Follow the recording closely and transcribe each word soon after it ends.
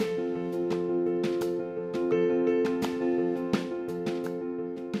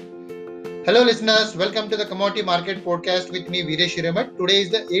Hello, listeners. Welcome to the Commodity Market Podcast with me, Veeresh Hiramat. Today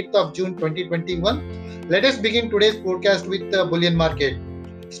is the 8th of June 2021. Let us begin today's podcast with the bullion market.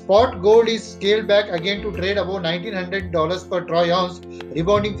 Spot gold is scaled back again to trade above $1,900 per troy ounce,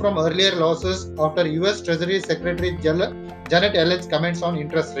 rebounding from earlier losses after US Treasury Secretary Janet Yellen's comments on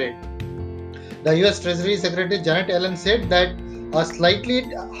interest rate. The US Treasury Secretary Janet Yellen said that a slightly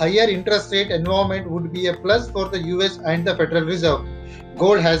higher interest rate environment would be a plus for the US and the Federal Reserve.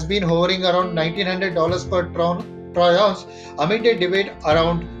 Gold has been hovering around $1,900 per troy ounce amid a debate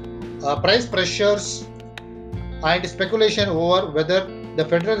around price pressures and speculation over whether the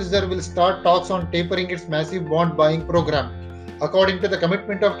Federal Reserve will start talks on tapering its massive bond buying program. According to the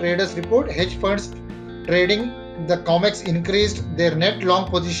Commitment of Traders report, hedge funds trading the COMEX increased their net long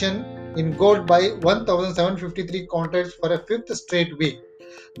position in gold by 1,753 contracts for a fifth straight week.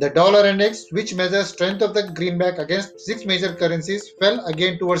 The dollar index, which measures strength of the greenback against six major currencies, fell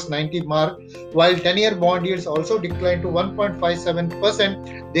again towards 90 mark, while 10-year bond yields also declined to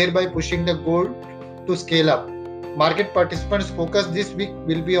 1.57%, thereby pushing the gold to scale up. Market participants' focus this week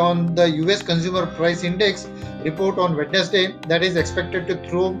will be on the US Consumer Price Index report on Wednesday that is expected to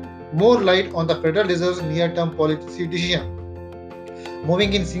throw more light on the Federal Reserve's near-term policy decision.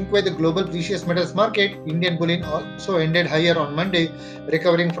 Moving in sync with the global precious metals market, Indian bullion also ended higher on Monday,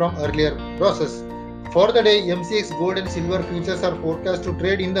 recovering from earlier losses. For the day, MCX gold and silver futures are forecast to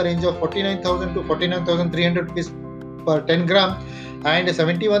trade in the range of 49,000 to 49,300 rupees per 10 gram and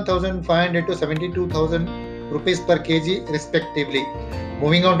 71,500 to 72,000 rupees per kg respectively.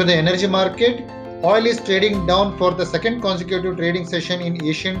 Moving on to the energy market, oil is trading down for the second consecutive trading session in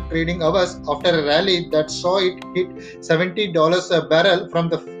Asian trading hours after a rally that saw it hit $70 a barrel for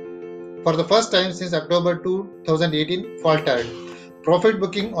the first time since October 2018 faltered. Profit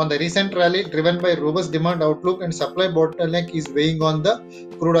booking on the recent rally, driven by robust demand outlook and supply bottleneck, is weighing on the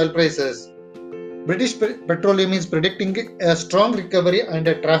crude oil prices. British Petroleum is predicting a strong recovery, and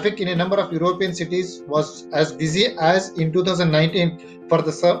traffic in a number of European cities was as busy as in 2019 for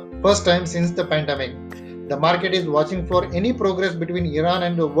the first time since the pandemic. The market is watching for any progress between Iran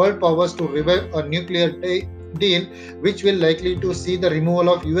and the world powers to revive a nuclear deal, which will likely to see the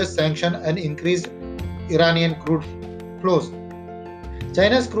removal of US sanctions and increased Iranian crude flows.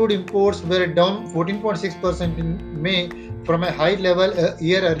 China's crude imports were down 14.6% in May from a high level a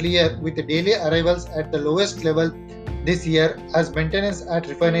year earlier, with daily arrivals at the lowest level this year as maintenance at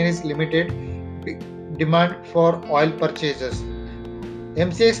refineries limited demand for oil purchases.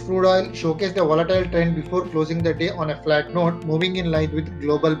 MCX crude oil showcased a volatile trend before closing the day on a flat note, moving in line with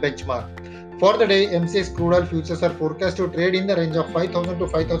global benchmark. For the day, MCX crude oil futures are forecast to trade in the range of 5,000 to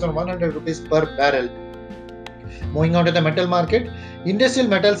 5,100 rupees per barrel. Moving on to the metal market, industrial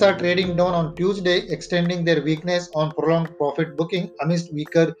metals are trading down on Tuesday, extending their weakness on prolonged profit booking amidst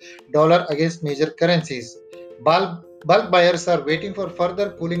weaker dollar against major currencies. Bulk buyers are waiting for further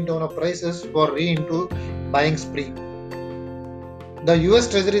cooling down of prices for into buying spree. The US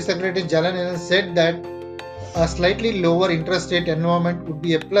Treasury Secretary Janet Yellen said that a slightly lower interest rate environment would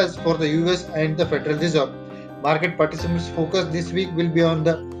be a plus for the US and the Federal Reserve. Market participants' focus this week will be on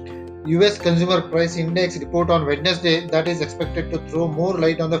the US Consumer Price Index report on Wednesday that is expected to throw more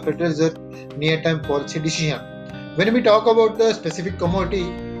light on the Federal Reserve near-term policy decision. When we talk about the specific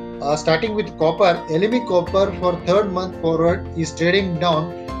commodity, starting with copper, LME copper for third month forward is trading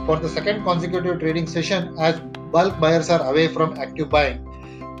down for the second consecutive trading session as bulk buyers are away from active buying.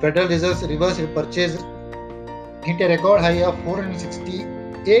 Federal Reserve's reverse purchase hit a record high of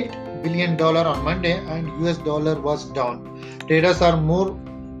 $468 billion on Monday, and US dollar was down. Traders are more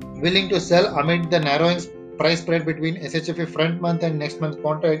willing to sell amid the narrowing price spread between SHFE front month and next month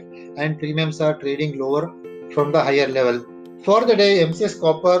contract, and premiums are trading lower from the higher level. For the day, MCX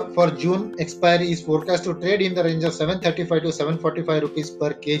copper for June expiry is forecast to trade in the range of 735 to 745 rupees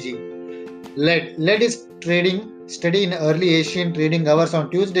per kg. Lead is trading steady in early Asian trading hours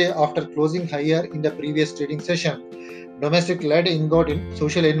on Tuesday after closing higher in the previous trading session. Domestic lead ingot in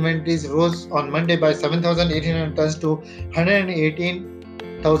social inventories rose on Monday by 7,800 tons to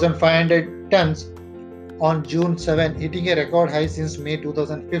 118,500 tons on June 7, hitting a record high since May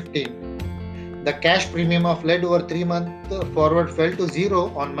 2015. The cash premium of lead over 3-month forward fell to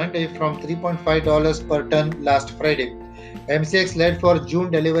zero on Monday from $3.5 per ton last Friday. MCX lead for June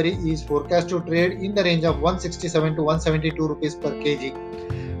delivery is forecast to trade in the range of 167 to 172 rupees per kg.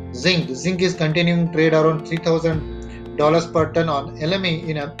 Zinc is continuing trade around $3,000 per ton on LME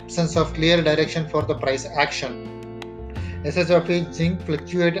in absence of clear direction for the price action. SHFE zinc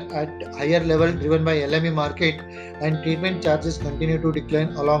fluctuate at higher level driven by LME market, and treatment charges continue to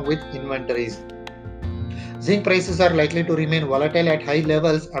decline along with inventories. Zinc prices are likely to remain volatile at high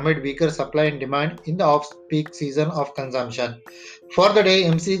levels amid weaker supply and demand in the off-peak season of consumption. For the day,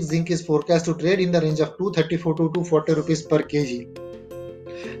 MCX zinc is forecast to trade in the range of 234 to 240 rupees per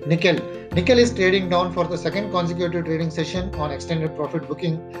kg. Nickel. Nickel is trading down for the second consecutive trading session on extended profit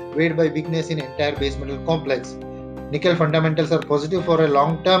booking, weighed by weakness in entire base metal complex. Nickel fundamentals are positive for a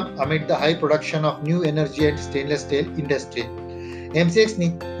long term amid the high production of new energy and stainless steel industry. MCX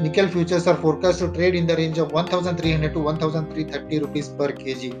nickel futures are forecast to trade in the range of 1300 to 1330 rupees per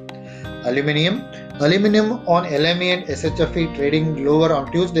kg. Aluminium. Aluminium on LME and SHFE trading lower on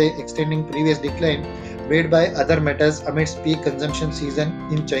Tuesday, extending previous decline, weighed by other metals amidst peak consumption season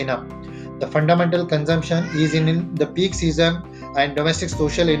in China. The fundamental consumption is in the peak season and domestic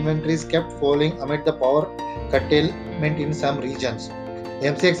social inventories kept falling amid the power curtailment in some regions.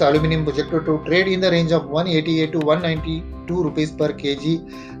 MCX aluminum projected to trade in the range of 188 to 192 rupees per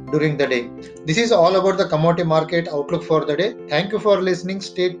kg during the day. This is all about the commodity market outlook for the day. Thank you for listening.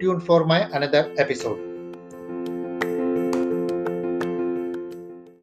 Stay tuned for my another episode.